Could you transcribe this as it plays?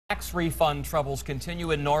Tax refund troubles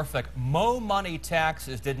continue in Norfolk. Mo Money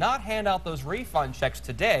Taxes did not hand out those refund checks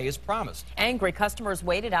today as promised. Angry customers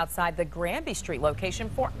waited outside the Granby Street location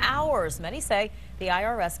for hours. Many say the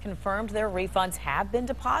IRS confirmed their refunds have been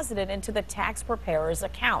deposited into the tax preparer's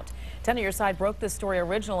account. 10 on Your Side broke this story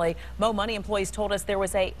originally. Mo Money employees told us there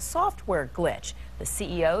was a software glitch. The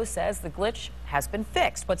CEO says the glitch has been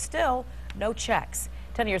fixed, but still no checks.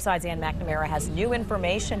 10 on Your Side's Ann McNamara has new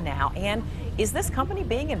information now. Ann, is this company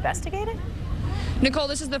being investigated? Nicole,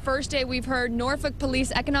 this is the first day we've heard Norfolk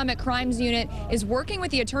Police Economic Crimes Unit is working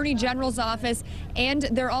with the Attorney General's office, and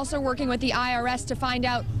they're also working with the IRS to find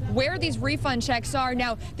out where these refund checks are.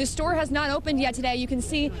 Now, the store has not opened yet today. You can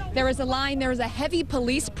see there is a line. There is a heavy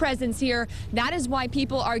police presence here. That is why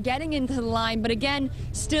people are getting into the line. But again,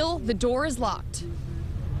 still the door is locked.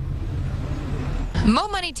 Mo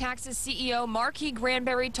Money Taxes CEO Marquis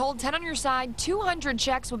Granberry told 10 on Your Side 200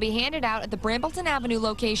 checks will be handed out at the Brambleton Avenue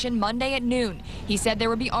location Monday at noon. He said there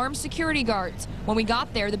would be armed security guards. When we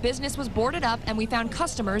got there, the business was boarded up and we found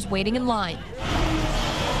customers waiting in line.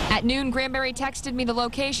 At noon, Granberry texted me the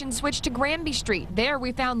location switched to Granby Street. There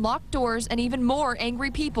we found locked doors and even more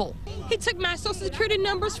angry people. He took my social security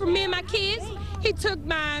numbers from me and my kids. He took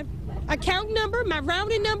my account number, my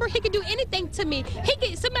routing number. He could do anything to me.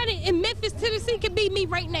 Somebody in Memphis, Tennessee could be me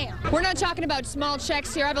right now. We're not talking about small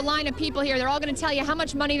checks here. I have a line of people here. They're all going to tell you how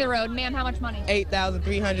much money they're owed. Ma'am, how much money?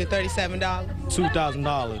 $8,337.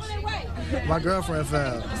 $2,000. My girlfriend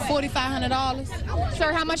found $4,500.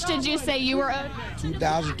 Sir, how much did you say you were owed?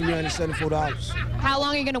 $2,374. How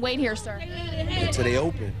long are you going to wait here, sir? Until they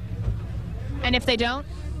open. And if they don't?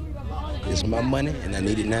 It's my money and I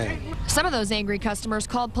need it now. Some of those angry customers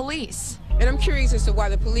called police. And I'm curious as to why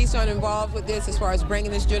the police aren't involved with this as far as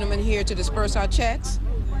bringing this gentleman here to disperse our checks.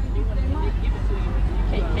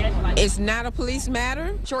 It's not a police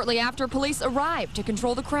matter. Shortly after, police arrived to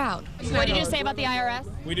control the crowd. What did you say about the IRS?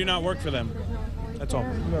 We do not work for them. That's all.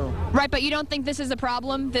 No. Right, but you don't think this is a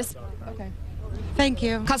problem? Okay. Thank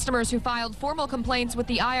you. Customers who filed formal complaints with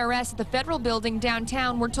the IRS at the federal building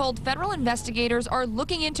downtown were told federal investigators are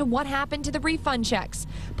looking into what happened to the refund checks.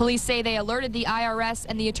 Police say they alerted the IRS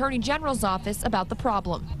and the Attorney General's office about the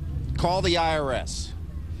problem. Call the IRS.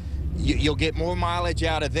 You'll get more mileage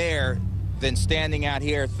out of there than standing out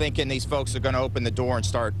here thinking these folks are going to open the door and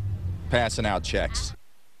start passing out checks.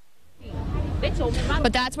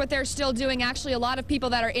 But that's what they're still doing. Actually, a lot of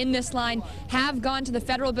people that are in this line have gone to the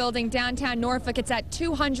federal building downtown Norfolk. It's at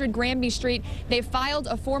 200 Granby Street. They filed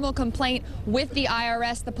a formal complaint with the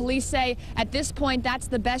IRS. The police say at this point that's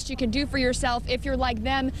the best you can do for yourself if you're like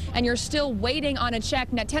them and you're still waiting on a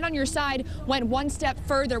check. Now, 10 on Your Side went one step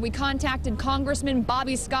further. We contacted Congressman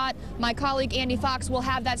Bobby Scott. My colleague Andy Fox will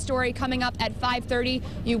have that story coming up at 5:30.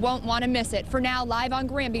 You won't want to miss it. For now, live on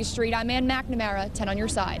Granby Street, I'm Ann McNamara, 10 on Your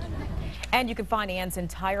Side. And you can find Ann's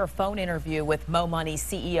entire phone interview with Mo Money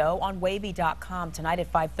CEO on wavy.com tonight at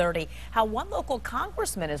 5:30. How one local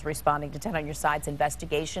congressman is responding to 10 on Your Side's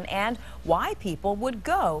investigation and why people would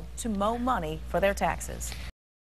go to Mo Money for their taxes.